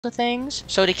of things.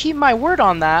 So to keep my word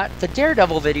on that, the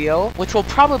Daredevil video, which will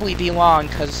probably be long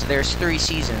because there's 3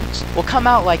 seasons, will come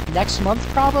out like next month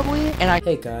probably, and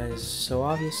Hey guys, so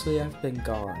obviously I've been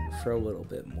gone for a little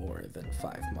bit more than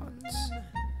 5 months.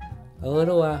 A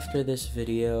little after this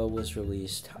video was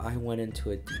released, I went into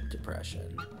a deep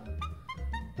depression,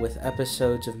 with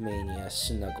episodes of mania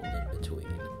snuggled in between.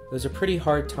 It was a pretty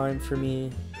hard time for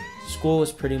me. School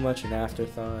was pretty much an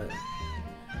afterthought.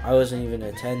 I wasn't even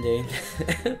attending.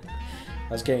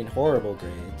 I was getting horrible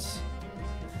grades.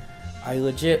 I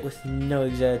legit, with no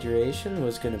exaggeration,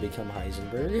 was going to become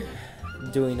Heisenberg.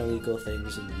 Doing illegal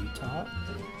things in Utah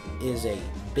is a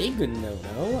big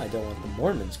no-no. I don't want the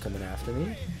Mormons coming after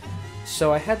me.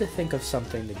 So I had to think of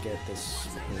something to get this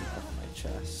pain off my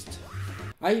chest.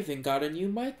 I even got a new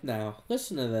mic now.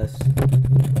 Listen to this.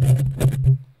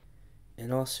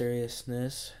 In all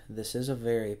seriousness, this is a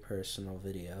very personal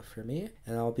video for me,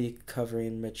 and I'll be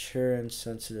covering mature and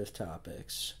sensitive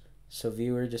topics, so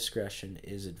viewer discretion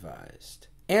is advised.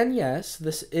 And yes,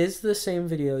 this is the same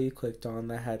video you clicked on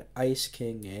that had Ice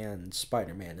King and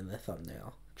Spider-Man in the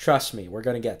thumbnail. Trust me, we're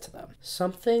gonna get to them.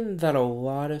 Something that a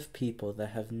lot of people that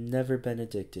have never been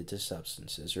addicted to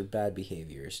substances or bad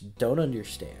behaviors don't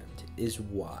understand is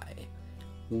why.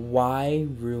 Why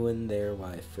ruin their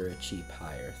life for a cheap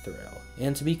high or thrill?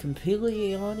 And to be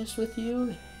completely honest with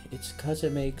you, it's because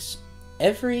it makes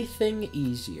everything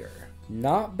easier.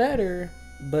 Not better,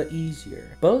 but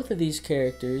easier. Both of these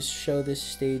characters show this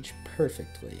stage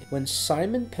perfectly. When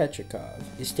Simon Petrikov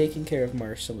is taking care of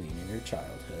Marceline in her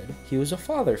childhood, he was a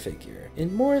father figure,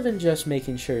 in more than just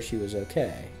making sure she was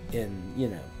okay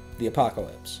in, the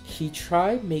apocalypse. He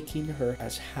tried making her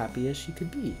as happy as she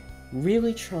could be,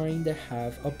 really trying to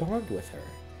have a bond with her.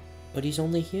 But he's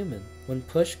only human. When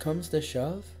push comes to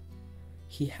shove,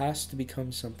 he has to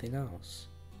become something else.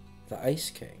 The Ice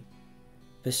King,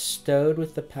 bestowed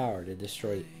with the power to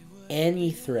destroy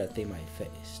any threat they might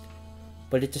face.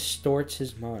 But it distorts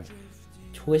his mind,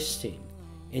 twisting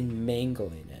and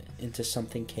mangling it into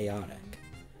something chaotic,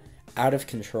 out of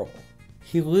control.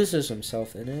 He loses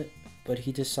himself in it, but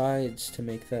he decides to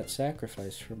make that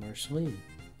sacrifice for Marceline.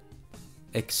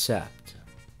 Except,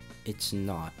 it's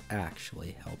not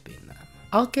actually helping them.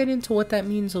 I'll get into what that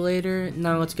means later.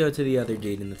 Now let's go to the other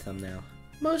dude in the thumbnail.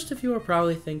 Most of you are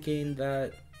probably thinking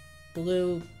that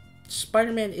Blue,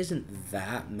 Spider-Man isn't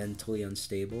that mentally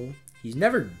unstable. He's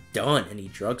never done any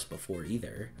drugs before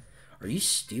either. Are you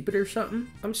stupid or something?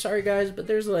 I'm sorry guys, but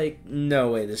there's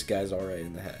no way this guy's alright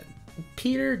in the head.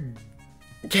 Peter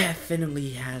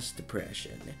definitely has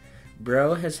depression.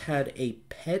 Bro has had a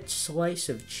pet slice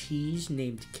of cheese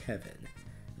named Kevin.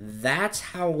 That's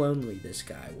how lonely this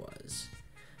guy was.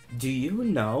 Do you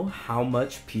know how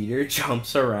much Peter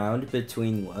jumps around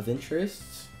between love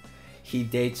interests? He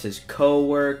dates his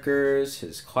co-workers,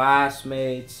 his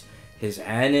classmates, his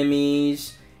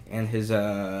enemies, and his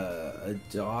adopted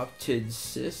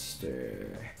sister.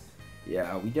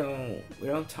 Yeah, we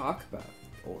don't talk about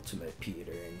Ultimate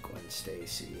Peter and Gwen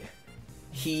Stacy.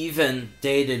 He even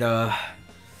dated a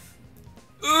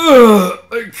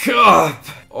cop.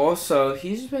 Also,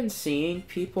 he's been seeing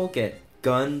people get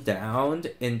gunned down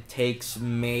and takes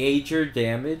major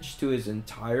damage to his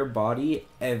entire body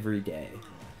every day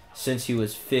since he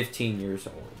was 15 years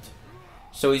old.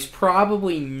 So he's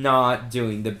probably not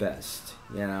doing the best,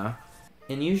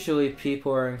 And usually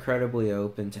people are incredibly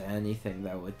open to anything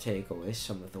that would take away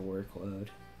some of the workload.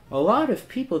 A lot of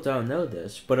people don't know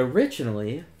this, but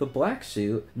originally, the black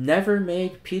suit never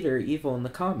made Peter evil in the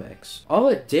comics. All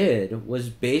it did was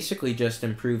basically just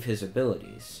improve his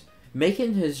abilities,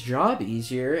 making his job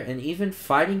easier and even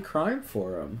fighting crime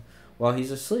for him while he's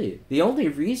asleep. The only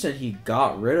reason he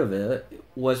got rid of it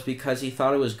was because he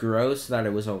thought it was gross that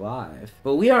it was alive.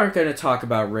 But we aren't going to talk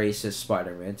about racist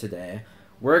Spider-Man today.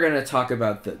 We're going to talk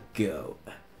about the GOAT,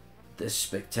 the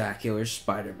Spectacular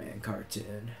Spider-Man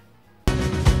cartoon.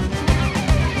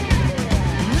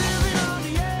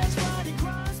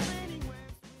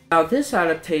 Now this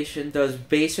adaptation does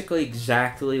basically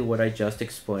exactly what I just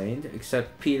explained,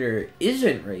 except Peter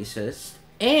isn't racist,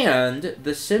 and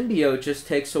the symbiote just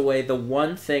takes away the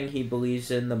one thing he believes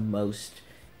in the most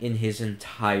in his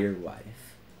entire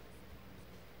life.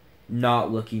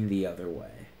 Not looking the other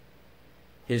way.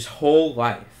 His whole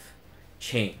life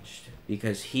changed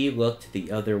because he looked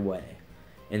the other way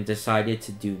and decided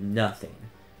to do nothing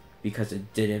because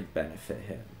it didn't benefit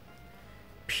him.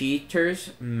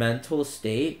 Peter's mental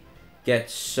state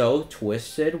gets so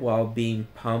twisted while being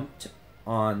pumped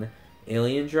on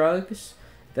alien drugs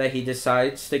that he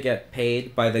decides to get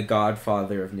paid by the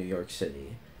Godfather of New York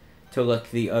City to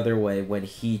look the other way when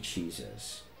he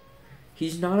chooses.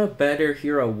 He's not a better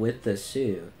hero with the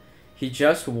suit. He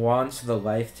just wants the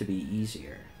life to be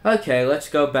easier. Okay, let's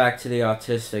go back to the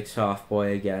autistic soft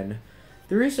boy again.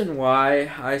 The reason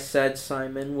why I said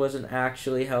Simon wasn't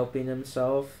actually helping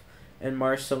himself and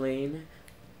Marceline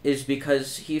is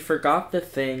because he forgot the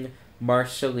thing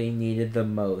Marceline needed the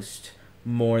most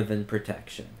more than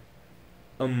protection.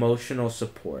 Emotional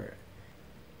support.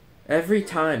 Every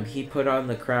time he put on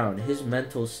the crown, his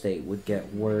mental state would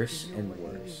get worse and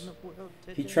worse.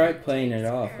 He tried playing it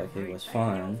off like it was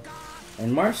fine,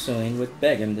 and Marceline would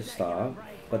beg him to stop,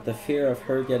 but the fear of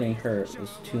her getting hurt was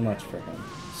too much for him.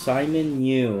 Simon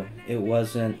knew it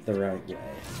wasn't the right way.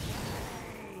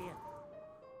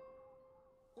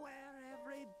 Where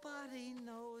everybody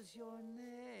knows your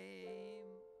name.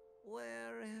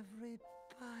 Where everybody...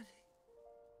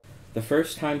 The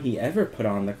first time he ever put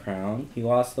on the crown, he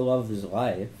lost the love of his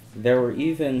life. There were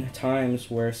even times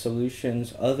where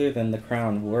solutions other than the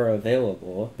crown were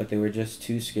available, but they were just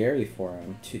too scary for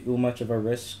him, too much of a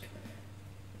risk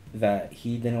that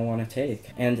he didn't want to take.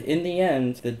 And in the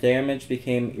end, the damage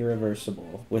became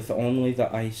irreversible, with only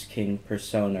the Ice King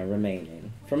persona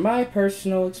remaining. From my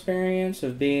personal experience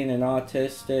of being an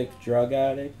autistic drug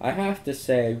addict, I have to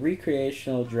say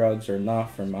recreational drugs are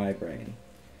not for my brain.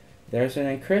 There's an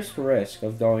increased risk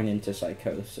of going into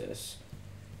psychosis.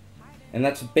 And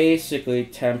that's basically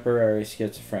temporary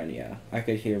schizophrenia. I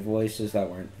could hear voices that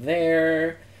weren't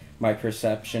there. My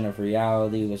perception of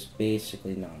reality was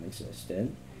basically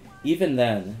non-existent. Even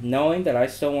then, knowing that I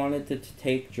still wanted to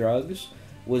take drugs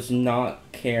was not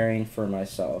caring for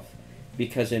myself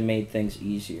because it made things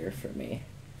easier for me.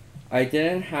 I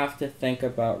didn't have to think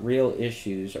about real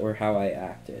issues or how I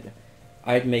acted.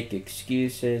 I'd make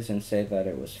excuses and say that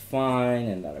it was fine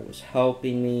and that it was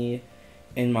helping me.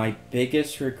 And my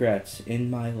biggest regrets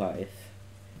in my life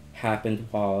happened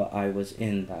while I was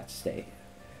in that state.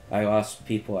 I lost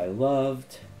people I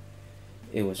loved.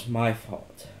 It was my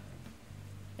fault.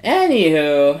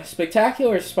 Anywho,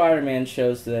 Spectacular Spider-Man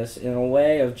shows this in a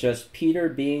way of just Peter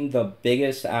being the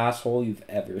biggest asshole you've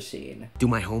ever seen. Do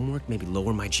my homework, maybe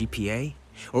lower my GPA?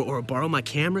 Or borrow my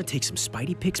camera, take some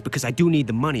Spidey pics, because I do need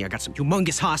the money. I got some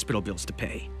humongous hospital bills to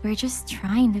pay. We're just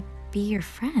trying to be your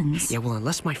friends. Yeah, well,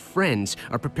 unless my friends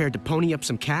are prepared to pony up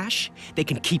some cash, they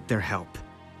can keep their help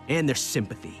and their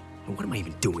sympathy. And what am I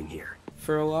even doing here?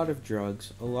 For a lot of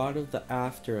drugs, a lot of the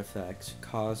after effects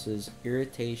causes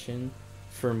irritation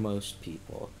for most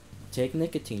people. Take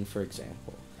nicotine, for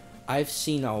example. I've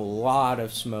seen a lot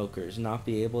of smokers not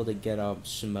be able to get up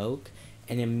smoke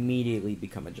and immediately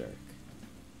become a jerk.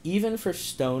 Even for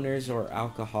stoners or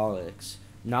alcoholics,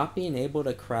 not being able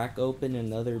to crack open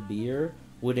another beer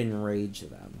would enrage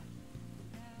them.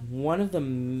 One of the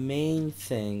main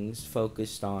things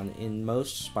focused on in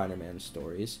most Spider-Man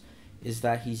stories is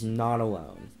that he's not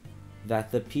alone,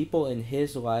 that the people in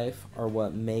his life are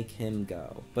what make him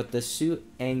go. But the suit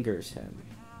angers him,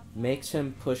 makes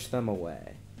him push them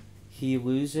away. He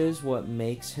loses what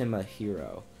makes him a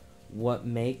hero, what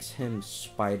makes him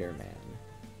Spider-Man.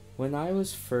 When I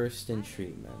was first in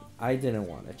treatment, I didn't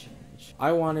want to change.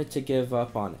 I wanted to give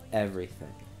up on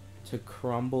everything, to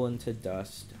crumble into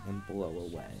dust and blow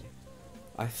away.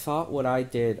 I thought what I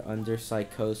did under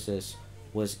psychosis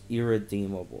was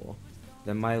irredeemable,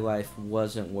 that my life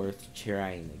wasn't worth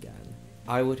trying again.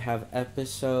 I would have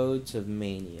episodes of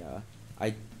mania.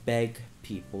 I'd beg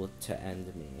people to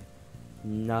end me.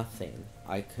 Nothing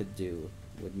I could do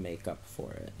would make up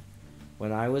for it.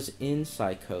 When I was in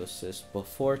psychosis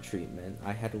before treatment,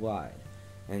 I had lied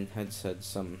and had said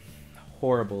some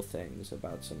horrible things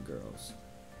about some girls,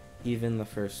 even the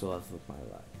first love of my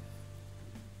life.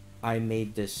 I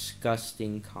made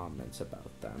disgusting comments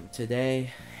about them.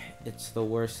 Today, it's the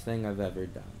worst thing I've ever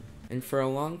done. And for a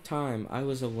long time, I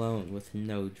was alone with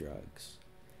no drugs.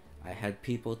 I had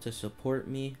people to support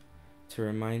me, to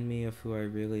remind me of who I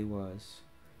really was,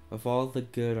 of all the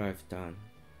good I've done.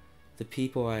 The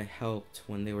people I helped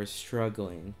when they were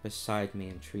struggling beside me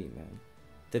in treatment.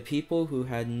 The people who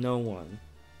had no one,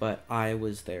 but I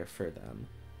was there for them.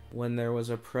 When there was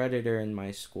a predator in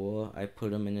my school, I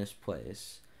put him in his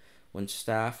place. When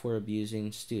staff were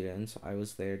abusing students, I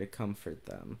was there to comfort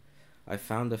them. I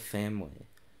found a family,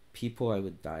 people I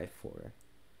would die for.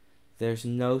 There's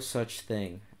no such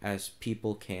thing as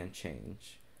people can't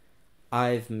change.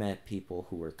 I've met people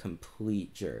who were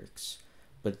complete jerks,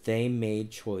 but they made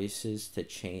choices to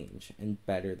change and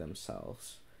better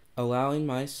themselves. Allowing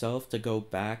myself to go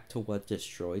back to what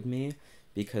destroyed me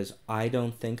because I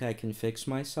don't think I can fix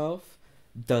myself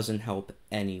doesn't help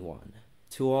anyone.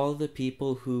 To all the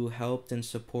people who helped and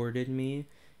supported me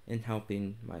in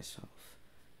helping myself,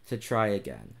 to try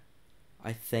again.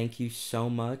 I thank you so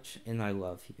much, and I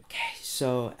love you. Okay,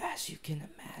 so as you can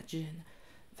imagine,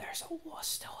 there's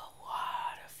still a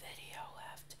lot of video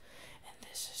left, and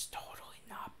this is totally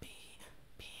not being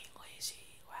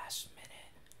lazy last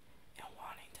minute and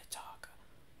wanting to talk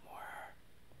more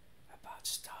about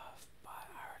stuff, but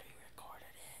I already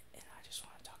recorded it, and I just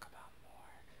want to talk about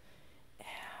more.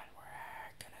 And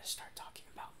we're gonna start talking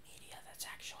about media that's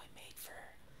actually made for,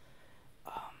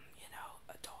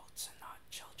 adults and not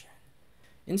children.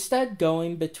 Instead,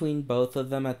 going between both of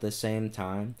them at the same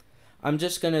time, I'm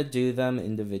just gonna do them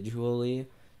individually.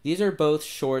 These are both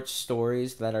short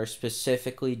stories that are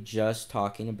specifically just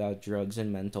talking about drugs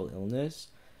and mental illness.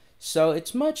 So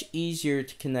it's much easier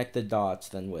to connect the dots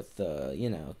than with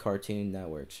the, Cartoon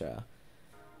Network show.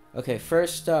 Okay,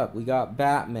 first up, we got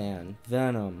Batman,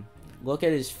 Venom. Look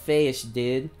at his face,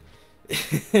 dude.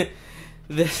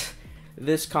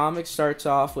 This comic starts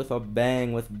off with a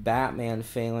bang with Batman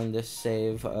failing to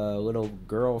save a little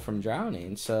girl from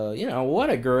drowning. So,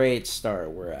 what a great start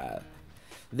we're at.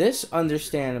 This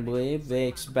understandably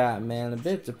makes Batman a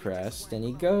bit depressed, and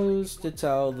he goes to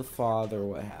tell the father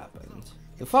what happened.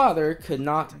 The father could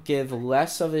not give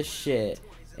less of a shit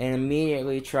and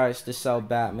immediately tries to sell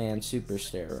Batman super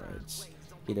steroids.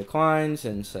 He declines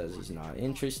and says he's not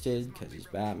interested because he's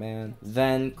Batman.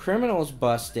 Then criminals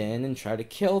bust in and try to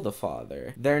kill the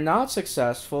father. They're not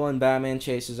successful and Batman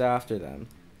chases after them.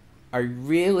 I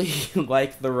really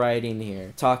like the writing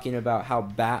here, talking about how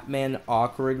Batman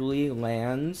awkwardly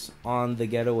lands on the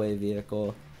getaway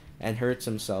vehicle and hurts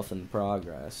himself in the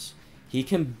progress. He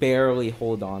can barely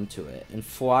hold on to it and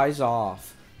flies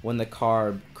off when the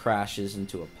car crashes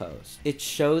into a post. It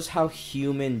shows how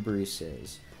human Bruce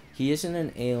is. He isn't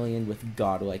an alien with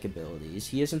godlike abilities.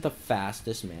 He isn't the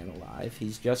fastest man alive.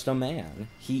 He's just a man.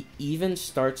 He even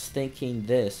starts thinking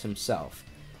this himself.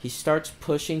 He starts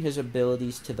pushing his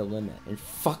abilities to the limit and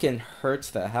fucking hurts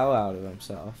the hell out of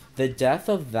himself. The death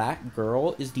of that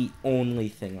girl is the only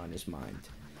thing on his mind.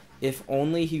 If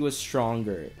only he was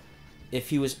stronger. If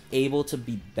he was able to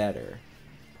be better.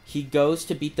 He goes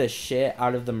to beat the shit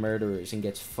out of the murderers and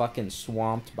gets fucking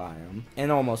swamped by them and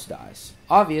almost dies.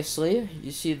 Obviously,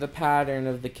 you see the pattern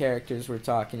of the characters we're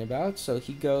talking about, so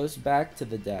he goes back to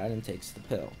the dad and takes the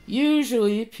pill.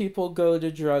 Usually, people go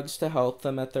to drugs to help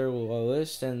them at their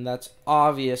lowest, and that's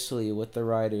obviously what the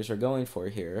writers are going for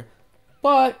here.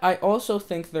 But I also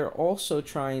think they're also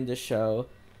trying to show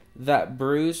that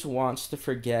Bruce wants to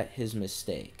forget his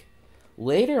mistake.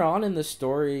 Later on in the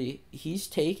story, he's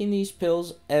taking these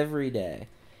pills every day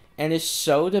and is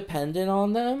so dependent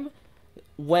on them.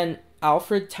 When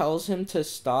Alfred tells him to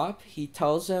stop, he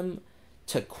tells him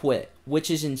to quit, which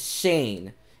is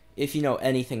insane if you know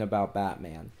anything about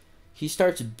Batman. He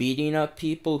starts beating up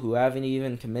people who haven't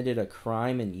even committed a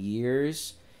crime in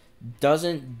years,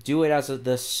 doesn't do it as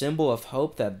the symbol of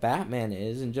hope that Batman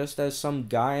is, and just as some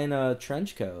guy in a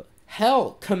trench coat.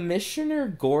 Hell, Commissioner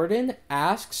Gordon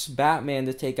asks Batman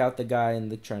to take out the guy in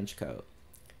the trench coat.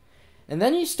 And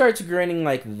then he starts grinning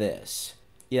like this.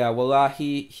 Yeah, voila,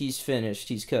 he's finished.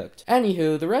 He's cooked.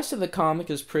 Anywho, the rest of the comic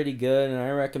is pretty good, and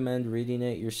I recommend reading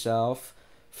it yourself.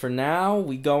 For now,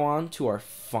 we go on to our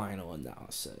final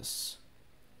analysis.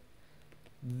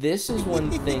 This is when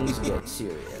things get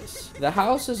serious. The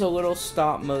House is a little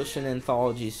stop-motion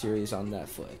anthology series on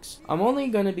Netflix. I'm only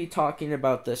going to be talking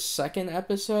about the second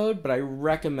episode, but I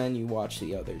recommend you watch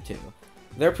the other two.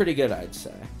 They're pretty good, I'd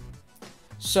say.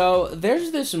 So, there's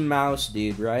this mouse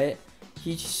dude, right?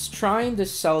 He's trying to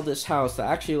sell this house that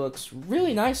actually looks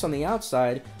really nice on the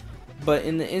outside, but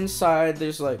in the inside,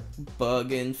 there's like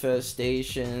bug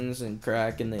infestations and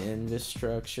crack in the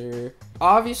infrastructure.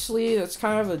 Obviously, that's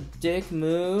kind of a dick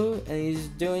move, and he's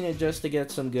doing it just to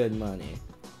get some good money.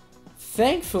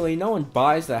 Thankfully, no one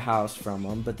buys the house from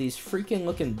him, but these freaking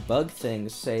looking bug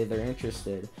things say they're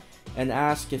interested and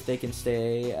ask if they can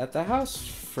stay at the house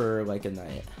for like a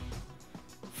night.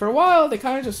 For a while, they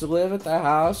kind of just live at the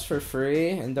house for free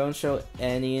and don't show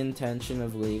any intention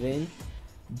of leaving.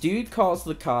 Dude calls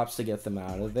the cops to get them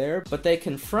out of there, but they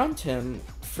confront him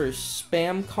for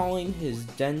spam calling his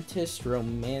dentist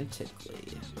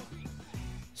romantically.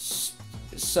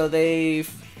 So they...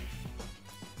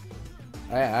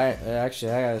 I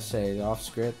gotta say, off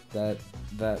script,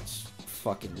 that's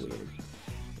fucking weird.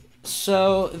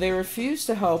 So they refuse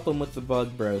to help him with the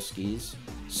bug broskies.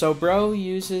 So bro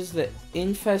uses the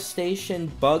infestation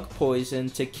bug poison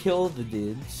to kill the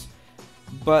dudes,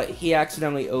 but he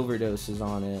accidentally overdoses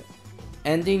on it,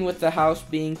 ending with the house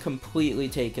being completely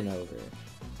taken over.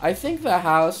 I think the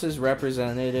house is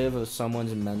representative of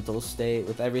someone's mental state,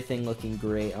 with everything looking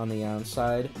great on the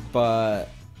outside, but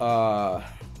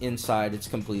inside it's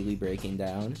completely breaking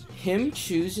down. Him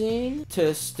choosing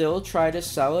to still try to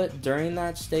sell it during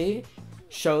that state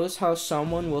shows how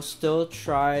someone will still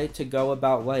try to go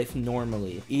about life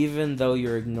normally, even though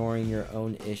you're ignoring your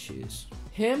own issues.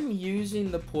 Him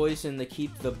using the poison to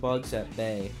keep the bugs at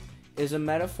bay is a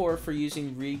metaphor for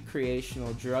using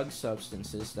recreational drug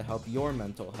substances to help your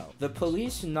mental health. The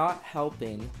police not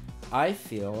helping, I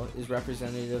feel, is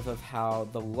representative of how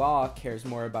the law cares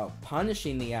more about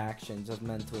punishing the actions of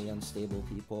mentally unstable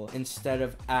people instead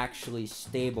of actually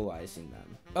stabilizing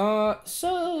them.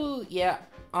 So yeah,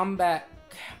 I'm back.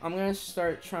 I'm gonna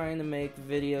start trying to make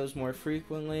videos more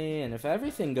frequently, and if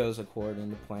everything goes according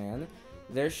to plan,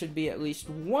 there should be at least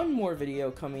one more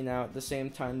video coming out the same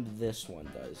time this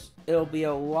one does. It'll be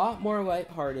a lot more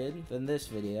lighthearted than this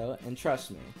video, and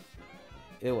trust me,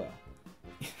 it will.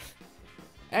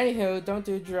 Anywho, don't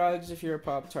do drugs if you're a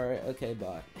Pop-Tart. Okay,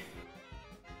 bye.